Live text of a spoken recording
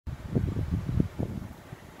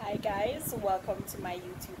Hi guys, welcome to my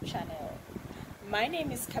YouTube channel. My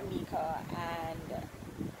name is Kamika and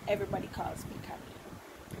everybody calls me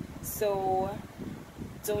Kammy. So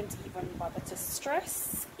don't even bother to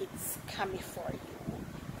stress, it's Kammy for you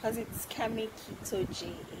because it's Kammy Keto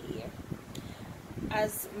JA.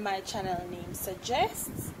 As my channel name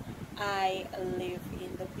suggests, I live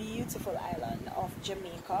in the beautiful island of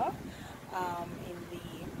Jamaica in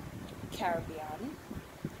the Caribbean.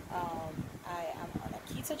 I am on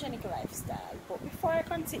a ketogenic lifestyle, but before I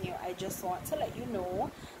continue, I just want to let you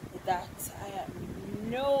know that I am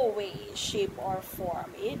in no way, shape or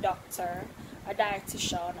form a doctor, a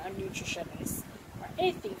dietitian, a nutritionist, or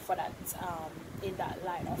anything for that in that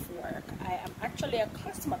line of work. I am actually a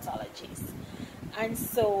cosmetologist, and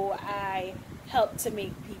so I help to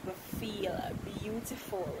make people feel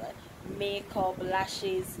beautiful, makeup,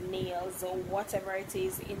 lashes, nails, or whatever it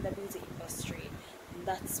is in the beauty industry.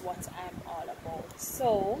 That's what I'm all about.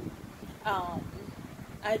 So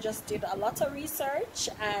I just did a lot of research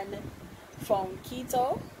and found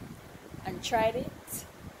keto and tried it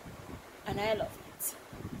and I love it.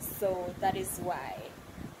 So that is why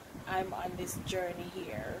I'm on this journey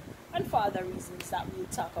here, and for other reasons that we'll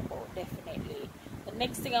talk about definitely. The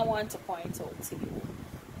next thing I want to point out to you,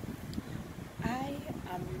 I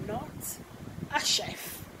am not a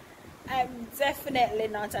chef. I'm definitely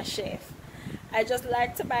not a chef. I just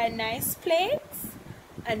like to buy nice plates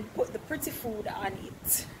and put the pretty food on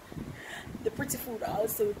it. The pretty food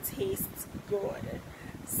also tastes good.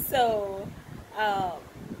 So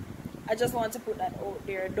I just want to put that out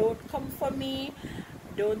there. Don't come for me.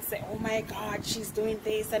 Don't say, oh my God, she's doing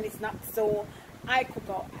this and it's not so. I cook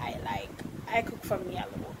how I like. I cook for me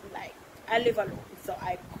alone. Like, I live alone, so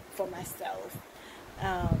I cook for myself.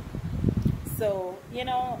 So, you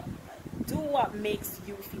know, do what makes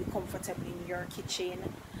you feel comfortable in your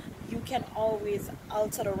kitchen. You can always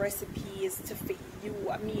alter the recipes to fit you.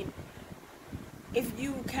 I mean, if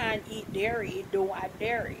you can't eat dairy, don't add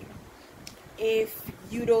dairy. If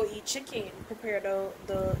you don't eat chicken, prepare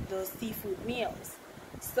the seafood meals.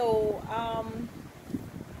 So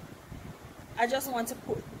I just want to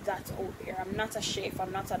put that out there. I'm not a chef,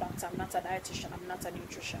 I'm not a doctor, I'm not a dietitian, I'm not a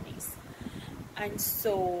nutritionist. And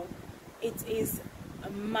so it is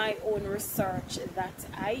my own research that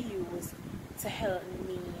I use to help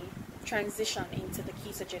me transition into the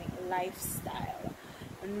ketogenic lifestyle.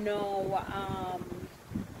 Now,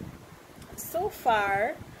 so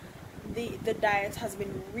far the diet has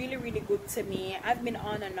been really good to me. I've been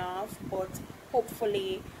on and off, but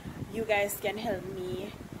hopefully you guys can help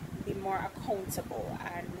me be more accountable,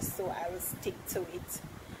 and so I will stick to it.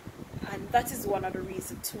 And that is one of the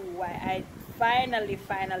reasons too why I finally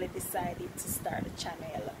decided to start a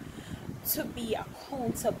channel, to be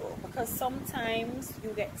accountable, because sometimes you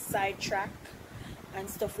get sidetracked and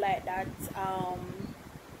stuff like that.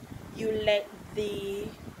 You let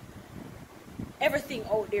everything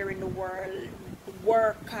out there in the world,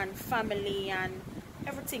 work and family and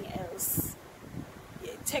everything else,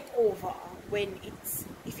 take over. When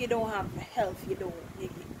if you don't have health,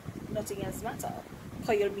 nothing else matter,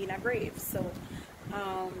 because you'll be in a grave. So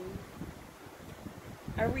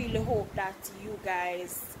I really hope that you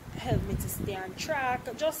guys help me to stay on track,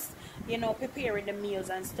 just, you know, preparing the meals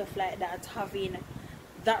and stuff like that, having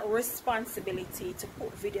that responsibility to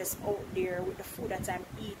put videos out there with the food that I'm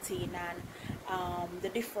eating, and the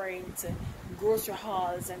different grocery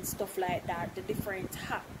hauls and stuff like that, the different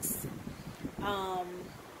hacks.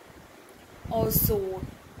 Also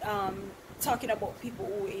talking about people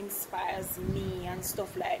who inspires me and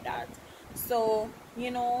stuff like that. So,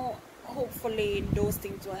 you know, hopefully those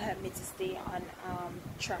things will help me to stay on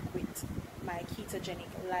track with my ketogenic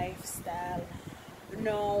lifestyle.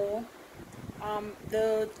 Now,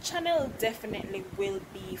 the channel definitely will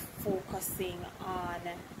be focusing on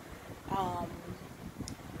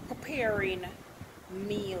preparing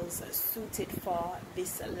meals suited for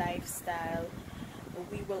this lifestyle.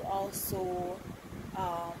 We will also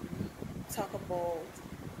talk about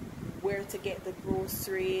where to get the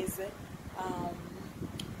groceries,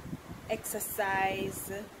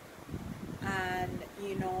 exercise, and,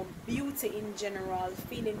 you know, beauty in general,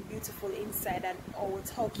 feeling beautiful inside and out,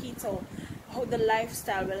 how the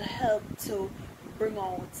lifestyle will help to bring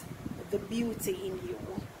out the beauty in you.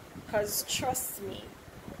 Because trust me,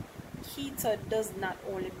 keto does not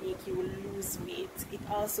only make you lose weight, it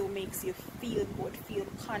also makes you feel good, feel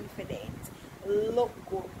confident, look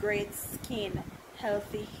good, great skin,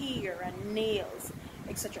 healthy hair and nails,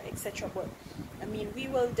 etc, etc. But I mean, we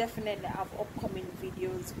will definitely have upcoming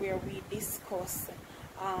videos where we discuss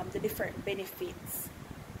the different benefits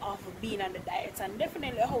of being on the diet, and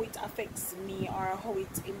definitely how it affects me or how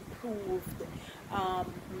it improved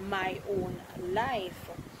my own life.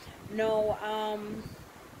 Now,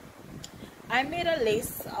 I made a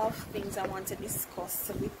list of things I want to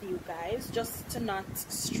discuss with you guys, just to not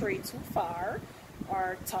stray too far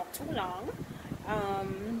or talk too long.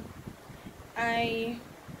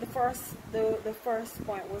 The first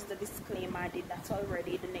point was the disclaimer. I did that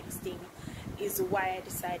already. The next thing is why I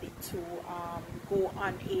decided to go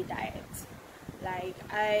on a diet. Like,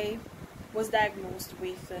 I was diagnosed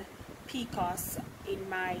with PCOS in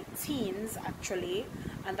my teens, actually,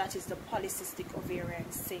 and that is the polycystic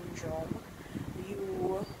ovarian syndrome.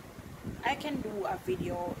 I can do a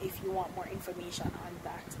video if you want more information on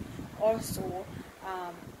that. Also,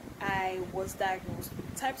 I was diagnosed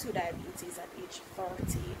with type 2 diabetes at age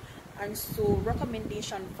 30, and so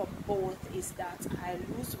recommendation for both is that I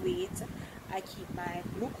lose weight, I keep my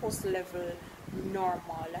glucose level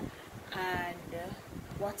normal, and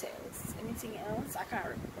what else? Anything else? I can't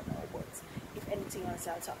remember now, but if anything else,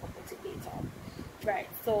 I'll talk about it later. Right,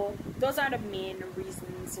 so those are the main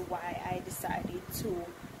reasons why I decided to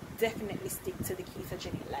definitely stick to the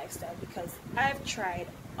ketogenic lifestyle, because I've tried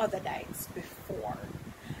other diets before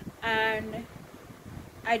and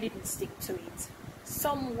I didn't stick to it.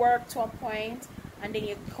 Some work to a point, and then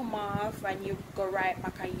you come off and you go right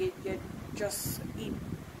back and you just eat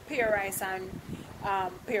pear rice and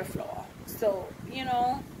pear flour. So, you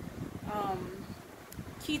know,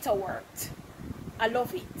 keto worked. I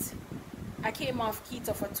love it. I came off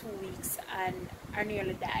keto for 2 weeks and I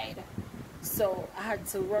nearly died. So I had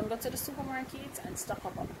to go to the supermarket and stock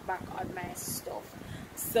up back on my stuff.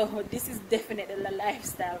 So this is definitely the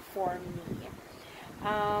lifestyle for me.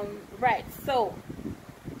 Right, so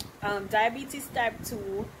diabetes type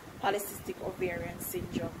 2, polycystic ovarian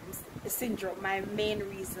syndrome, my main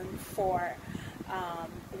reason for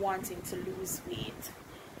wanting to lose weight.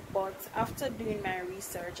 But after doing my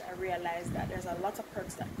research, I realized that there's a lot of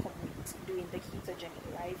perks that come with doing the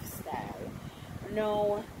ketogenic lifestyle.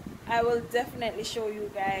 Now, I will definitely show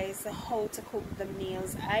you guys how to cook the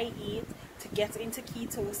meals I eat to get into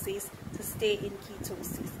ketosis, to stay in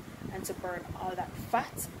ketosis, and to burn all that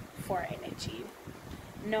fat for energy.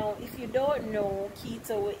 Now, if you don't know,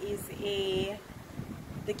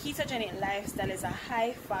 the ketogenic lifestyle is a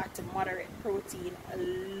high fat, moderate protein,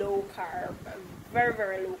 low carb, very,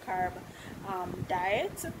 very low carb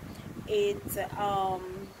diet. It's oh,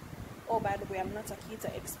 by the way, I'm not a keto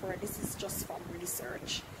expert. This is just from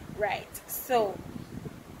research. Right, so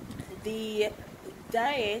the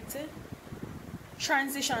diet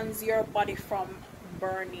transitions your body from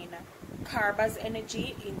burning carb as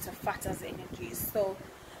energy into fat as energy. So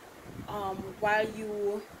while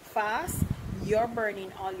you fast, you're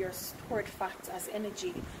burning all your stored fat as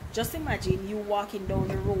energy. Just imagine you walking down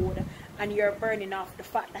the road and you're burning off the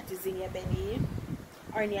fat that is in your belly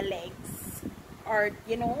or in your legs, or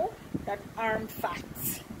you know, that arm fat.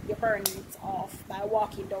 You're burning it off by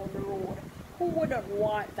walking down the road. Who wouldn't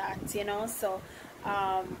want that, you know? So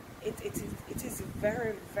it is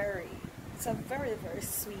very, very, it's a very, very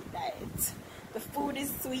sweet diet. The food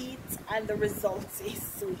is sweet and the result is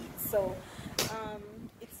sweet. So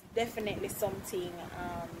it's definitely something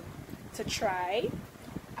to try.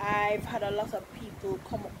 I've had a lot of people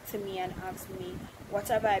come up to me and ask me what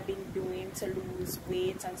have I been doing to lose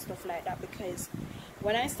weight and stuff like that, because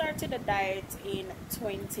when I started the diet in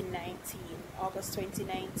 2019, August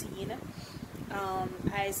 2019,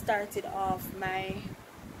 I started off, my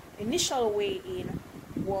initial weigh-in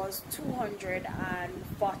was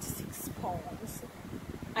 246 pounds,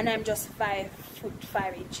 and I'm just 5 foot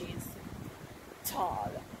 5 inches tall.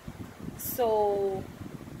 So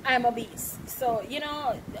I'm obese. So, you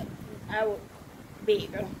know, I would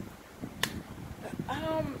big.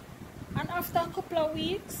 And after a couple of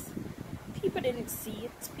weeks, people didn't see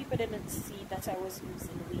it. People didn't see that I was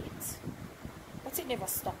losing weight. But it never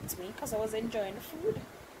stopped me because I was enjoying the food.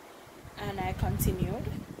 And I continued.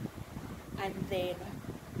 And then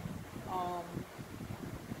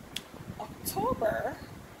October,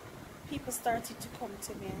 people started to come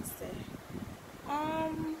to me and say,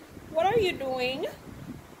 what are you doing?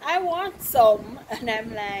 I want some. And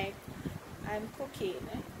I'm like, I'm cooking.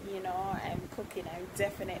 You know, I'm cooking. I'm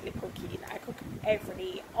definitely cooking. I cook every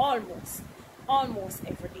day, almost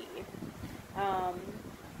every day.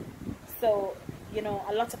 So, you know,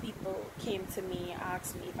 a lot of people came to me,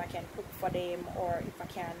 asked me if I can cook for them, or if I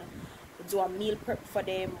can do a meal prep for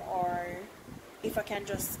them, or if I can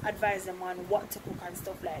just advise them on what to cook and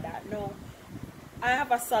stuff like that. No, I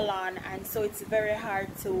have a salon, and so it's very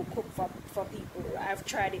hard to cook for people. I've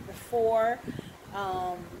tried it before.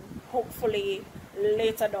 Hopefully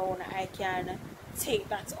later down I can take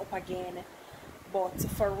that up again. But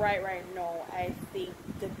for right now, I think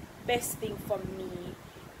the best thing for me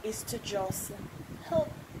is to just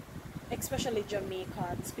help, especially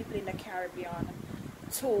Jamaicans, people in the Caribbean,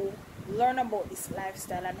 to learn about this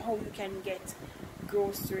lifestyle and how you can get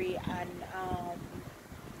grocery and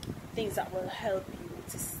things that will help you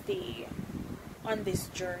to stay on this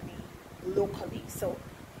journey locally. So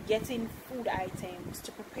getting food items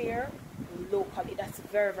to prepare locally, that's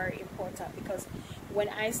very important, because when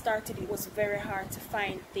I started it was very hard to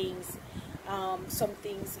find things. Some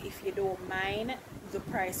things, if you don't mind, the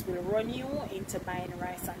price will run you into buying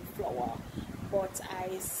rice and flour, but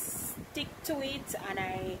I stick to it and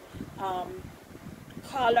I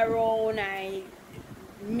call around, I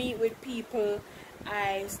meet with people,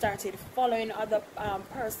 I started following other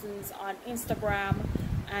persons on Instagram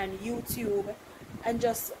and YouTube, and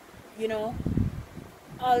just, you know,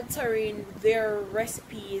 altering their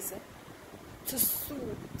recipes to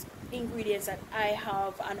suit ingredients that I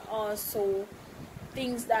have, and also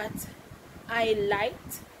things that I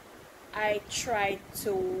liked. I tried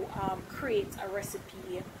to create a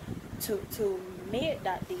recipe to make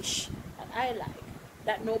that dish that I like,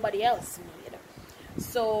 that nobody else made.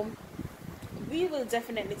 So we will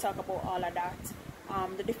definitely talk about all of that,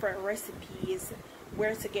 the different recipes,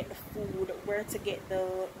 where to get the food, where to get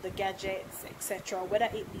the gadgets, etc., whether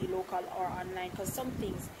it be local or online, because some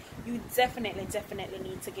things you definitely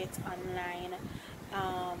need to get online.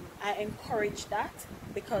 I encourage that,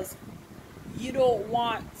 because you don't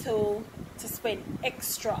want to spend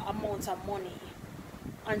extra amount of money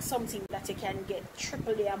on something that you can get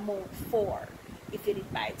triple the amount for if you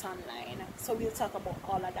did buy it online. So we'll talk about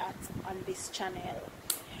all of that on this channel.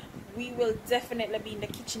 We will definitely be in the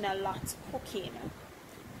kitchen a lot, cooking,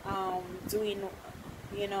 doing,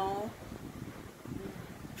 you know,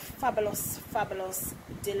 fabulous,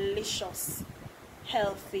 delicious,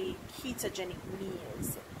 healthy, ketogenic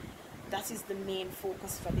meals. That is the main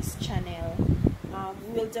focus for this channel.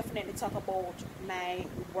 We will definitely talk about my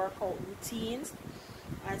workout routines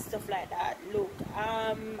and stuff like that. Look,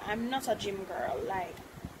 I'm not a gym girl. Like,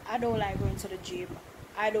 I don't like going to the gym,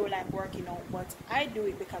 I don't like working out, but I do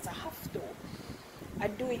it because I have to. I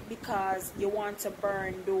do it because you want to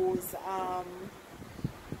burn those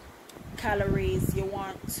calories, you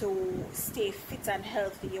want to stay fit and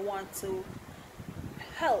healthy, you want to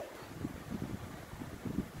help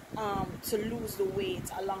to lose the weight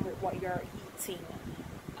along with what you're eating.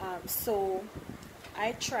 So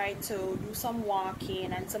I try to do some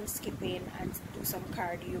walking and some skipping and do some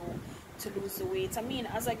cardio to lose the weight. I mean,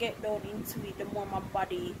 as I get down into it, the more my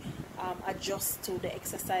body adjusts to the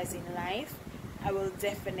exercising life, I will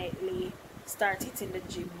definitely start hitting the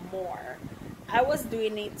gym more. I was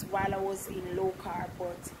doing it while I was in low carb,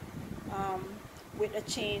 but with a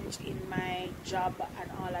change in my job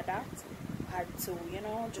and all of that, I had to, you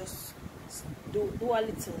know, just do a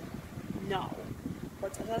little now.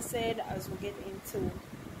 But as I said, as we get into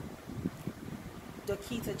the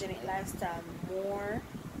ketogenic lifestyle, more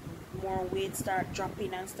weight start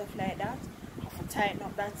dropping and stuff like that, I have to tighten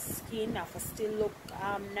up that skin, I have to still look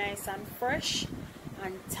nice and fresh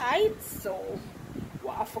and tight. So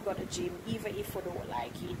well, I forgot the gym, even if we don't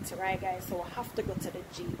like it, right guys? So I have to go to the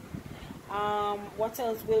gym. What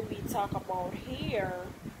else will we talk about here?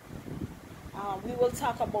 We will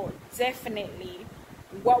talk about definitely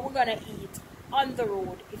what we're gonna eat on the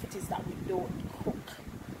road if it is that we don't cook.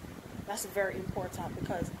 That's very important,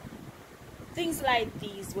 because things like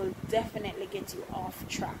these will definitely get you off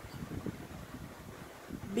track.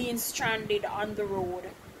 Being stranded on the road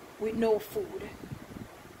with no food.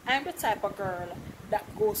 I'm the type of girl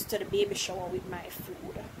that goes to the baby shower with my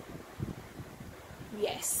food.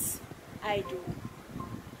 Yes, I do.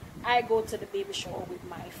 I go to the baby shower with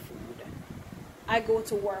my food. I go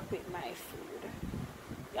to work with my food.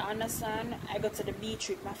 You understand? I go to the beach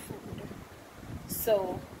with my food.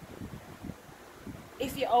 So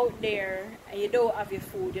if you're out there and you don't have your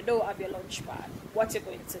food, you don't have your lunch bag, what you're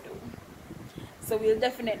going to do? So we'll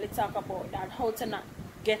definitely talk about that, how to not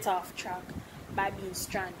get off track by being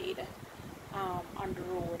stranded on the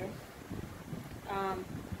road.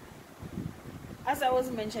 As I was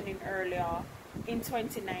mentioning earlier, in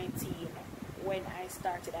 2019 when I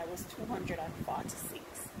started, I was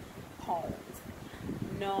 246 pounds.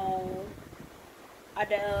 Now at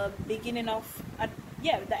the beginning of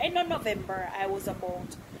the end of November, I was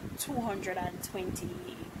about 220,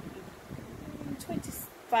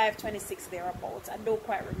 25, 26 thereabouts. I don't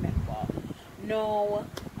quite remember. No,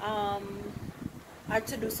 I had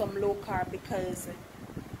to do some low carb because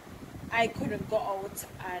I couldn't go out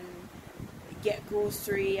and get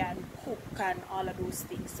grocery and cook and all of those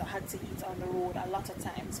things, so I had to eat on the road a lot of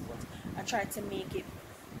times, but I tried to make it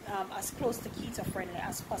as close to keto friendly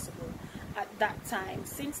as possible at that time.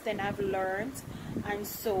 Since then I've learned, and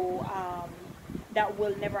so that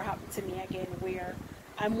will never happen to me again, where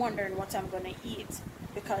I'm wondering what I'm gonna eat,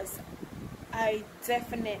 because I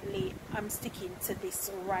definitely am sticking to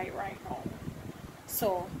this right now.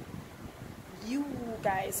 So you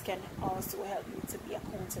guys can also help me to be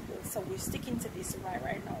accountable. So we're sticking to this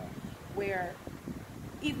right now, where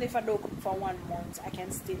even if I don't cook for 1 month, I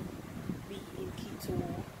can still be in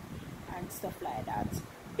keto and stuff like that,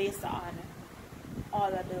 based on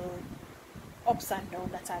all of the ups and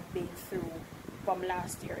downs that I've been through from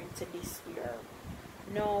last year into this year.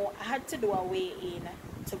 Now, I had to do a weigh-in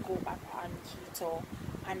to go back on keto,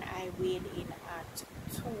 and I weighed in at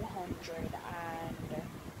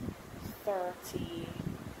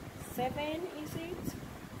 237, is it?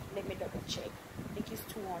 Let me double check. I think it's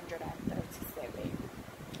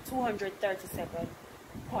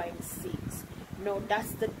 237.6. No,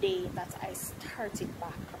 that's the day that I started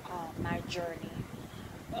back my journey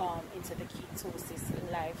into the ketosis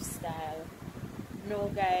lifestyle. No,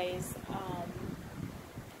 guys,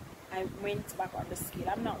 I went back on the scale.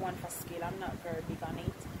 I'm not one for scale. I'm not very big on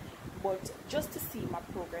it, but just to see my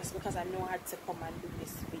progress, because I know I had to come and do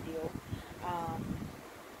this video.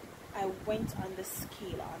 I went on the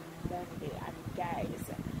scale on Monday, and guys,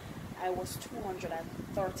 I was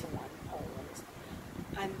 231 pounds,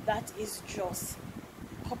 and that is just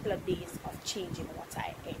a couple of days of changing what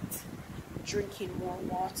I ate, drinking more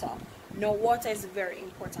water. Now, water is very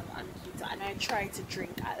important on keto, and I try to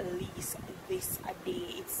drink at least this a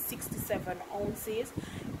day. It's 67 ounces.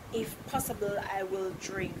 If possible, I will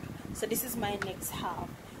drink. So this is my next half.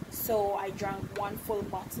 So I drank 1 full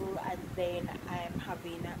bottle, and then I'm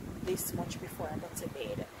having this much before I go to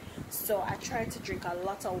bed. So I try to drink a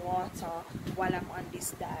lot of water while I'm on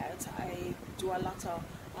this diet. I do a lot of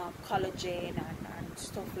collagen and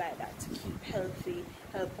stuff like that to keep healthy,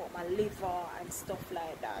 help out my liver and stuff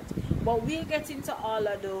like that. But we'll get into all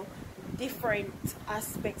of the different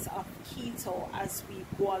aspects of keto as we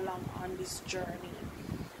go along on this journey.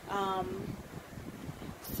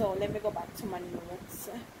 So let me go back to my notes,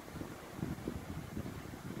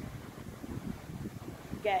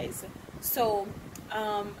 guys. So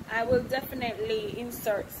I will definitely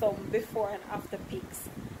insert some before and after pics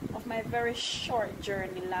of my very short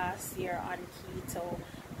journey last year on keto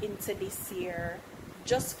into this year,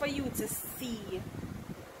 just for you to see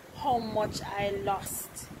how much I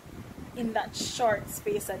lost in that short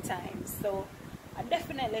space of time. So I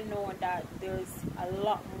definitely know that there's a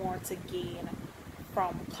lot more to gain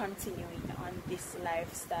from continuing on this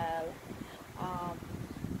lifestyle.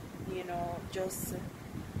 You know, just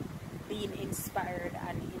being inspired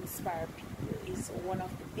and inspire people is one of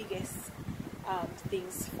the biggest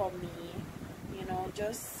things for me. You know,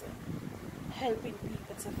 just helping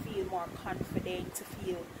people to feel more confident, to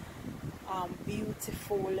feel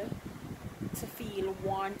beautiful, to feel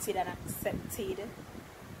wanted and accepted.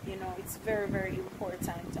 You know, it's very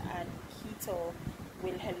important, and keto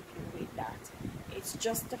will help you with that. It's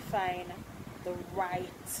just to find the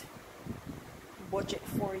right budget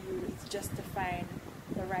for you. It's just to find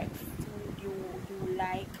the right food you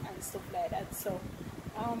like and stuff like that. So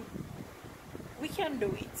we can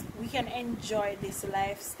do it. We can enjoy this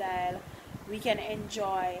lifestyle. We can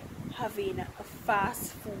enjoy having a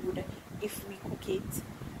fast food if we cook it,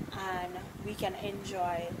 and we can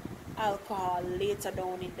enjoy alcohol later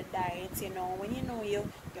down in the diet. You know, when you know your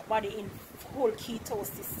body in full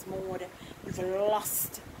ketosis mode, you've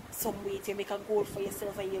lost some weight, you make a goal for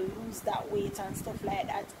yourself and you lose that weight and stuff like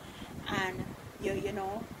that, and you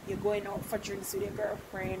know, you're going out for drinks with your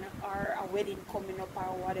girlfriend, or a wedding coming up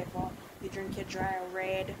or whatever, you drink your dry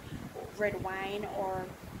red wine, or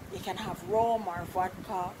you can have rum or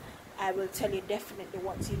vodka. I will tell you definitely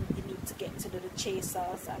what you need to get to do the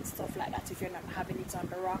chasers and stuff like that if you're not having it on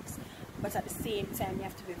the rocks. But at the same time, you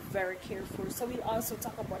have to be very careful. So we'll also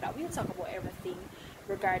talk about that. We'll talk about everything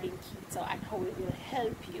regarding keto and how it will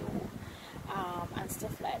help you and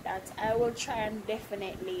stuff like that. I will try and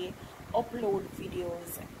definitely upload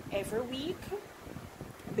videos every week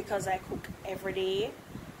because I cook every day.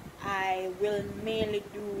 I will mainly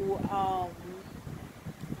do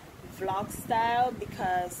vlog style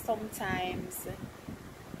because sometimes,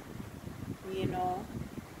 you know,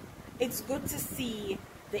 it's good to see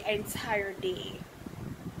the entire day,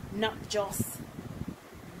 not just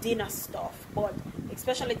dinner stuff, but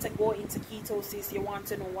especially to go into ketosis, you want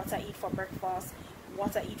to know what I eat for breakfast,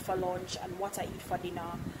 what I eat for lunch, and what I eat for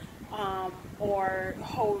dinner. or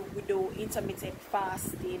how we do intermittent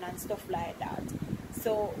fasting and stuff like that.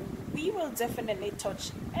 So we will definitely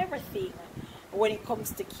touch everything when it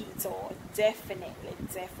comes to keto. Definitely.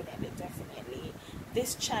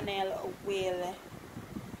 This channel will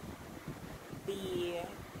be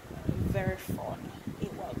very fun.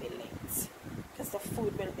 It will be lit because the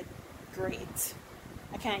food will be great.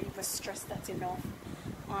 I can't even stress that enough.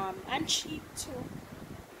 And cheap too.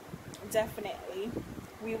 Definitely.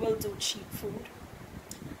 We will do cheap food.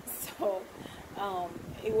 So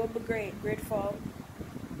it will be great for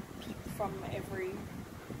people from every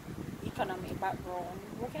economic background.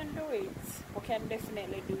 We can do it. We can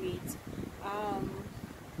definitely do it.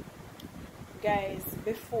 Guys,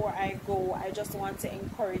 before I go, I just want to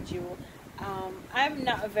encourage you. I'm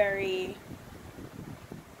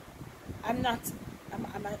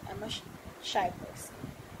a shy person,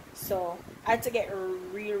 so I had to get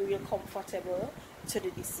real comfortable to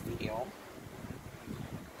do this video.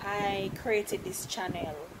 I created this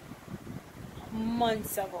channel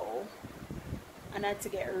months ago, and I had to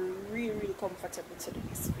get real comfortable to do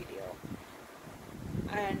this video.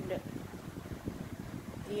 And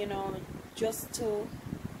you know, just to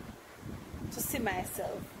see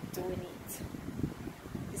myself doing it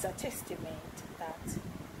is a testament that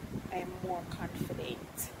I'm more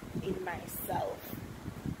confident in myself,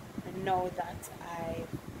 and know that I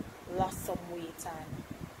lost some weight and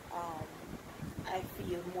I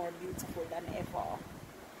feel more beautiful than ever.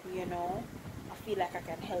 You know, I feel like I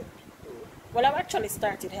can help people. Well, I've actually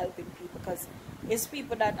started helping people because it's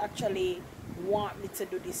people that actually want me to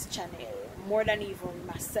do this channel more than even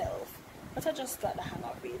myself. But I just got the hang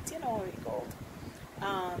of it, you know how it goes.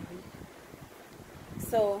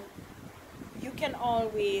 So you can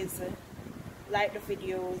always like the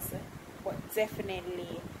videos, but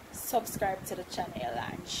definitely subscribe to the channel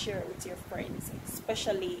and share it with your friends,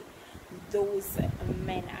 especially those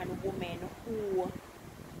men and women who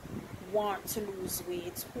want to lose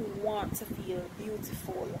weight, who want to feel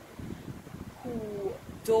beautiful, who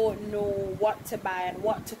don't know what to buy and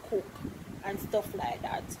what to cook and stuff like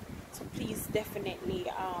that. So please definitely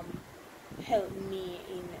help me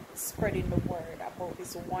in spreading the word about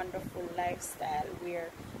this wonderful lifestyle where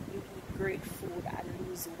you eat great food and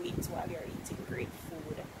lose weight while you're eating great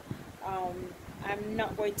food. I'm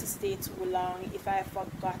not going to stay too long. If I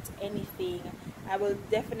forgot anything, I will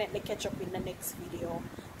definitely catch up in the next video.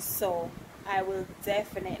 So I will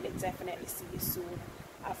definitely see you soon.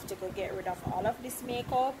 I have to go get rid of all of this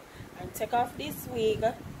makeup and take off this wig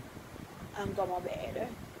and go to my bed.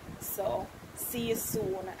 So see you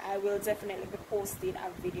soon. I will definitely be posting a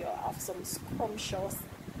video of some scrumptious,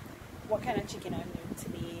 what kind of chicken I made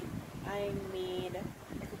today. I made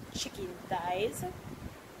chicken thighs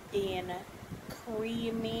in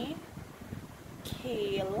creamy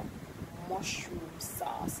kale mushroom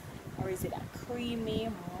sauce, or is it a creamy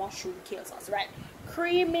mushroom kale sauce? Right,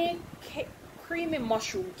 creamy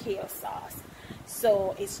mushroom kale sauce.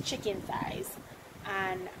 So it's chicken thighs,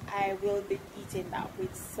 and I will be eating that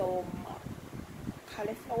with some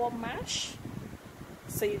cauliflower mash.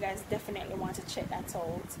 So you guys definitely want to check that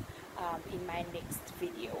out in my next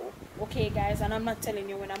video. Okay guys, and I'm not telling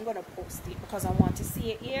you when I'm gonna post it because I want to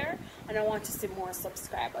see it here and I want to see more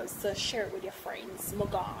subscribers. So share it with your friends.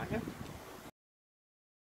 Magan.